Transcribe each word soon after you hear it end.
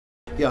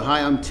Yeah,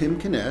 hi, I'm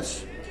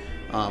Kness.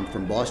 I'm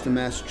from Boston,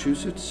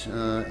 Massachusetts,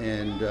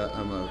 and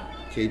I'm a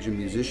Cajun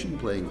musician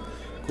playing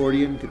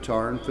accordion,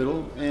 guitar, and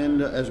fiddle,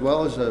 and as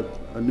well as a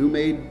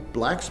new-made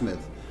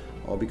blacksmith,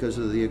 all because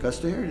of the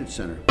Augusta Heritage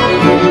Center.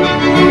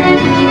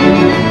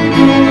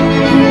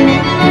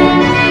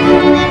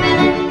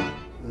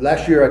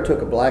 Last year I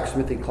took a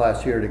blacksmithing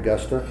class here at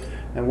Augusta,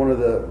 and one of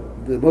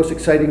the most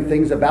exciting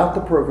things about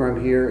the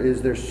program here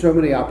is there's so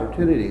many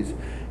opportunities,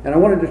 and I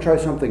wanted to try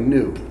something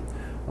new.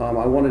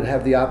 I wanted to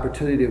have the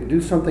opportunity to do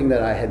something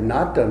that I had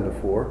not done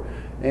before,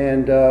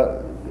 and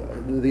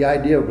the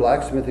idea of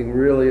blacksmithing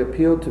really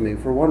appealed to me.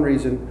 For one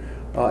reason,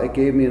 it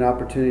gave me an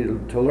opportunity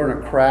to learn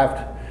a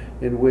craft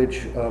in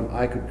which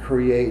I could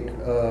create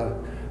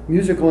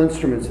musical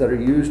instruments that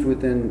are used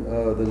within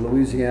the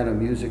Louisiana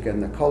music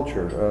and the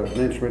culture,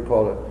 an instrument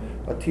called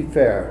a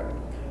tifere.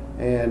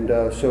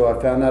 And so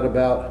I found out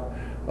about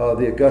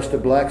the Augusta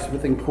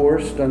blacksmithing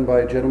course done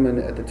by a gentleman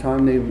at the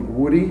time named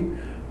Woody,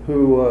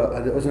 who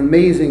was an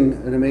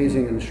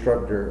amazing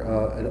instructor,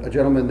 a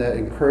gentleman that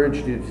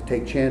encouraged you to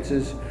take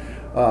chances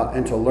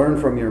and to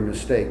learn from your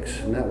mistakes.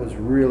 And that was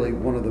really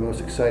one of the most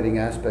exciting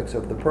aspects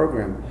of the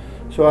program.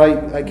 So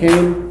I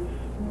came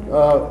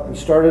and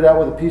started out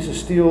with a piece of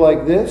steel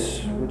like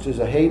this, which is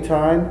a hay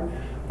tine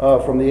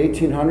from the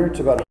 1800s,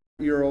 about a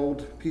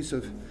 100-year-old piece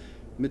of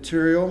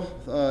material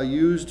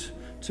used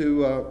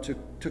to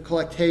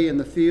collect hay in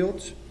the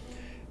fields.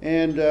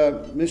 And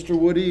Mr.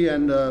 Woody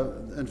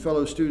and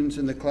fellow students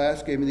in the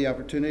class gave me the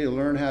opportunity to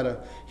learn how to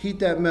heat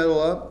that metal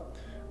up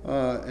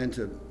and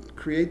to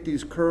create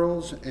these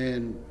curls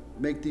and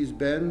make these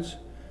bends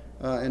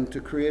and to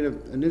create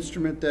an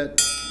instrument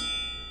that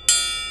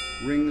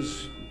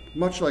rings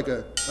much like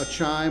a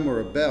chime or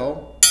a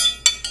bell.